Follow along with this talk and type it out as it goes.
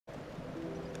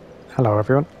Hello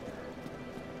everyone,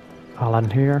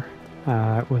 Alan here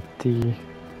with the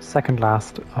second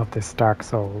last of this Dark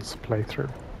Souls playthrough.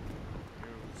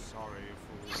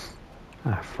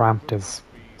 Frampt is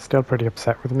still pretty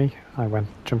upset with me. I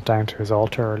jumped down to his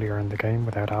altar earlier in the game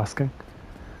without asking,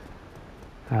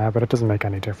 but it doesn't make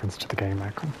any difference to the game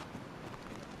outcome.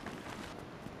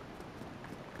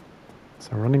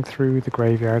 So running through the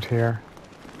graveyard here,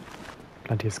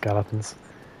 plenty of skeletons.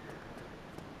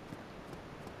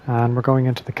 And we're going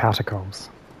into the Catacombs.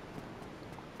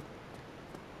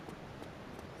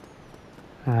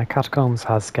 Catacombs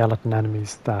has skeleton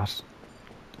enemies that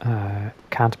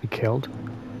can't be killed.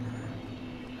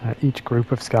 Each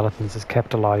group of skeletons is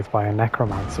kept alive by a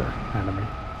necromancer enemy.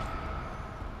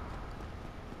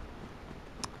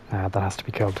 That has to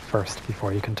be killed first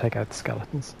before you can take out the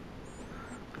skeletons.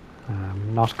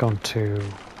 I'm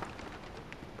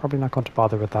probably not going to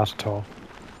bother with that at all.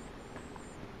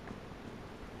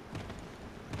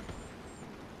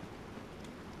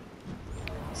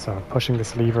 So pushing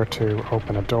this lever to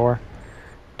open a door,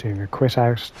 doing a quit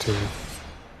out to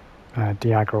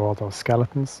de-aggro all those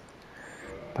skeletons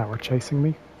that were chasing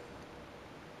me.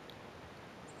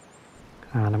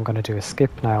 And I'm going to do a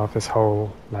skip now of this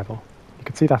whole level. You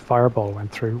can see that fireball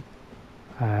went through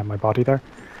my body there.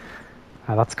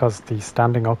 That's because the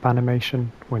standing up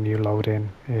animation when you load in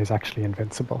is actually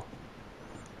invincible.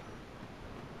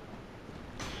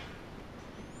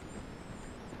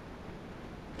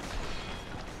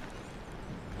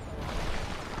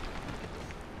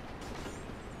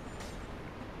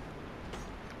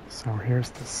 So here's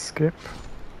the skip.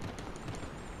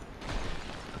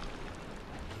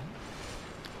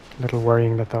 A little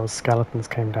worrying that those skeletons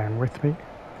came down with me.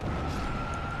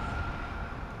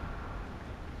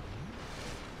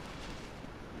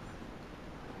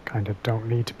 Kind of don't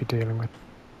need to be dealing with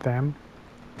them.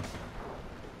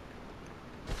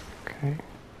 Okay.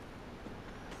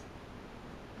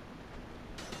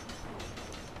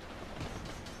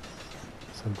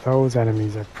 So those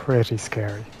enemies are pretty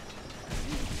scary.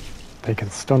 They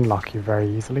can stun lock you very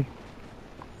easily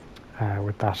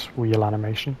with that wheel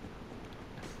animation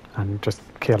and just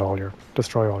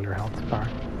destroy all your health bar.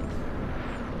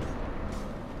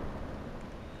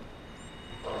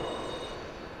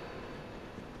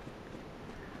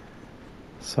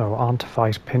 So on to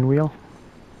fight Pinwheel.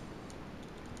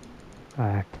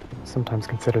 Sometimes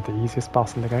considered the easiest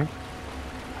boss in the game.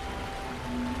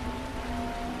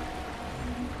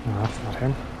 No, that's not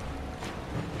him.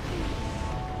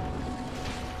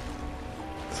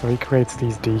 So he creates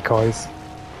these decoys.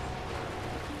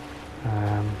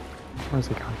 Where's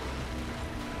he gone?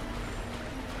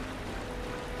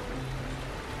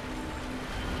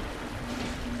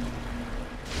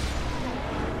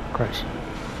 Great.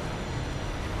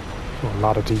 Oh, a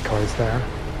lot of decoys there.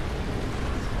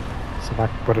 So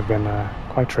that would have been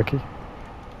quite tricky.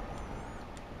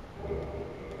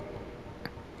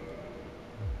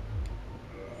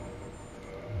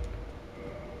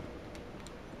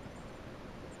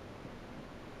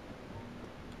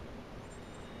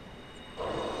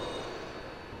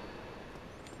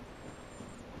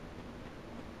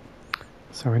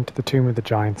 So into the Tomb of the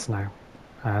Giants now.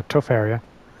 Tough area.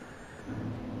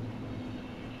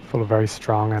 Full of very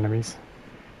strong enemies.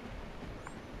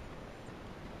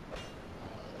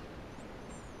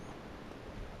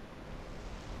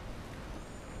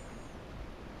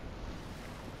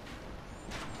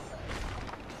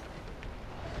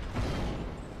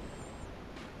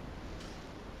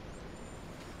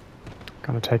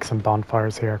 Going to take some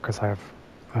bonfires here because I have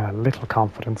little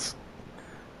confidence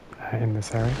in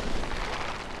this area.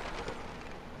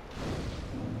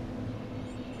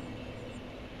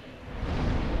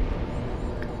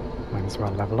 Might as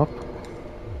well level up.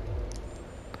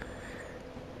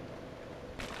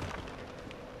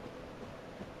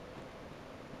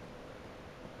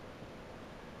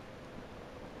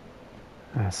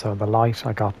 So the light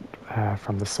I got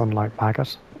from the sunlight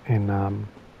maggot in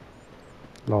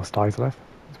Lost Isleth.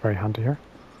 It's very handy here.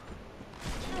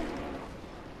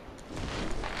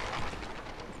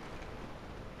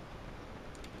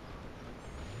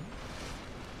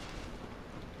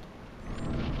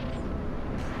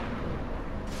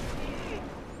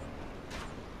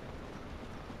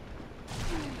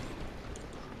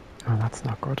 Oh, that's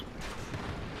not good.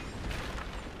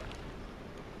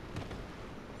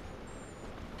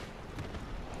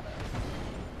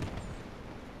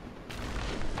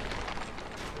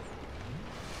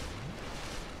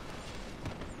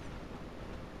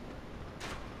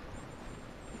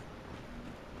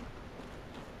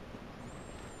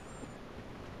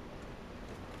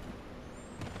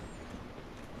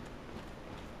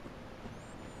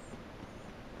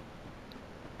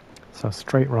 So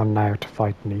straight run now to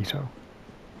fight Nito.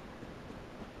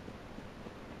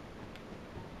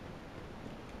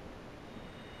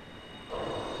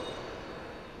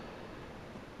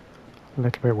 A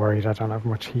little bit worried I don't have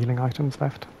much healing items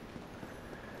left.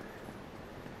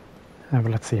 But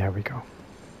let's see how we go.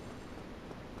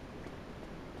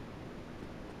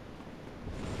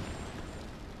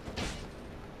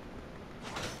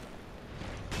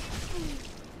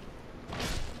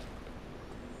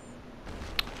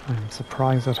 I'm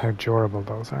surprised at how durable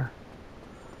those are.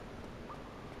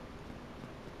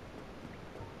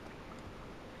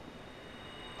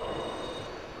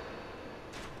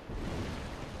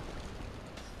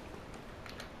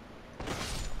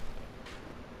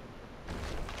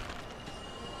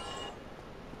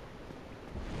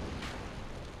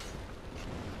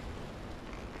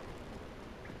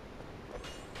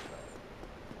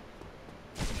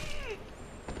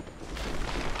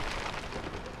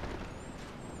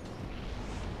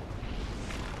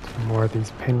 More of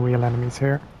these pinwheel enemies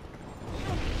here.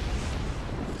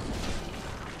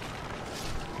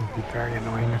 It would be very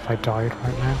annoying if I died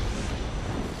right now.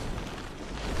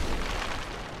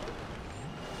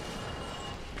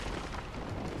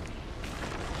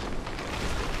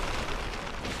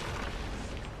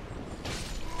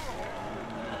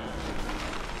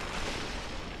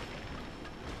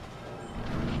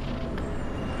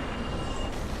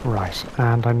 Right,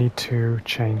 and I need to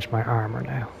change my armor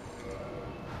now.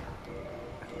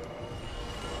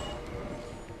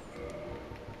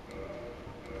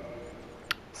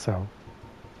 So,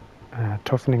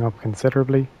 toughening up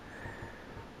considerably.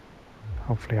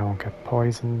 Hopefully I won't get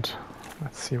poisoned.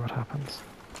 Let's see what happens.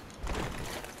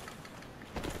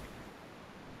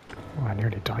 Oh, I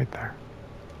nearly died there.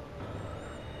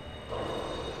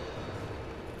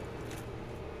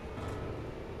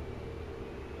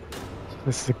 So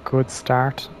this is a good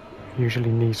start. Usually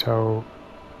Nito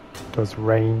does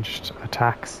ranged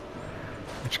attacks,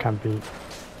 which can be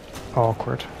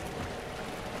awkward.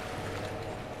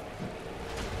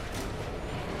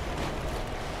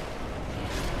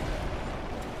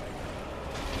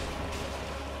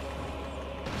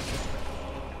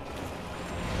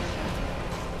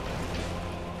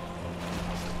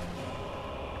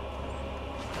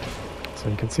 So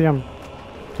you can see I'm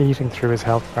eating through his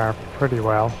health bar pretty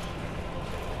well.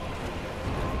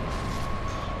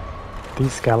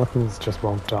 These skeletons just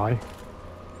won't die,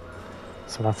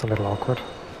 so that's a little awkward.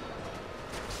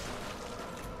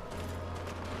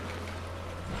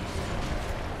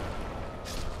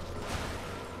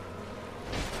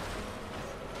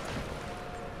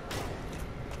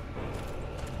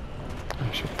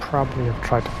 I should probably have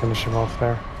tried to finish him off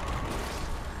there.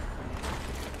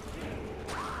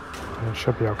 It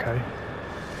should be okay.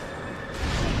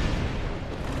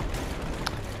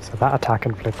 So that attack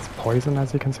inflicts poison,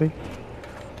 as you can see.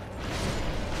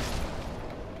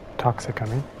 Toxic, I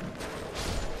mean.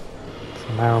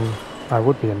 So now I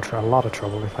would be in a lot of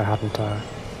trouble if I hadn't...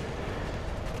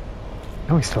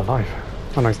 No, he's still alive.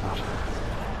 Oh no, he's not.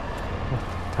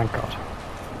 Oh, thank God.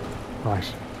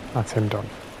 Right, that's him done.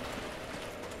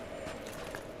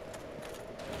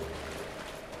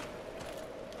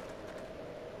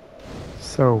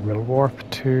 So we'll warp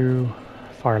to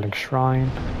Firelink Shrine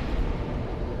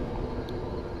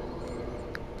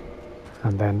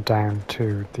and then down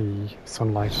to the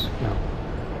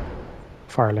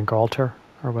Firelink Altar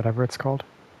or whatever it's called.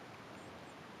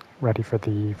 Ready for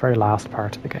the very last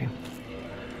part of the game.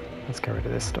 Let's get rid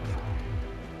of this stuff.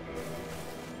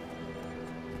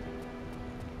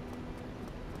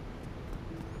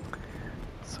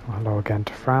 So hello again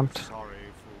to Frampt.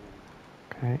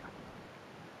 Okay.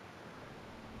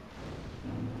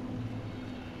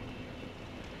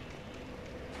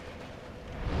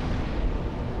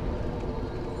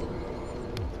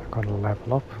 Got to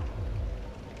level up.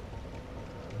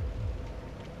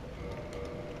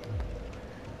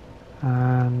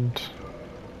 And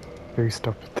boost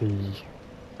up the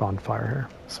bonfire here.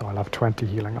 So I'll have 20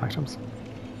 healing items.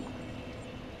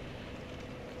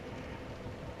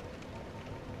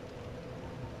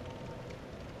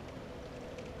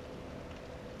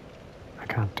 I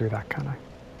can't do that, can I?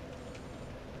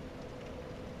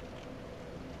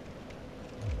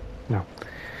 No.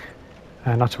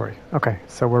 Not to worry. Okay,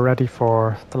 so we're ready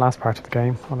for the last part of the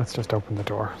game. Well, let's just open the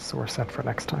door so we're set for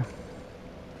next time.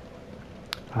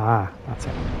 Ah, that's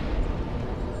it.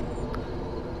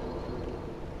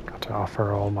 Got to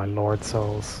offer all my Lord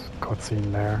Souls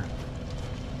cutscene there.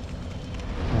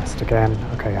 Rest again.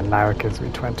 Okay, and now it gives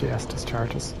me 20 Estus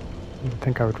charges. You'd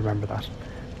think I would remember that.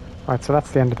 Right, so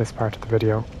that's the end of this part of the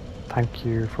video. Thank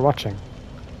you for watching.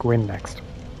 Go in next.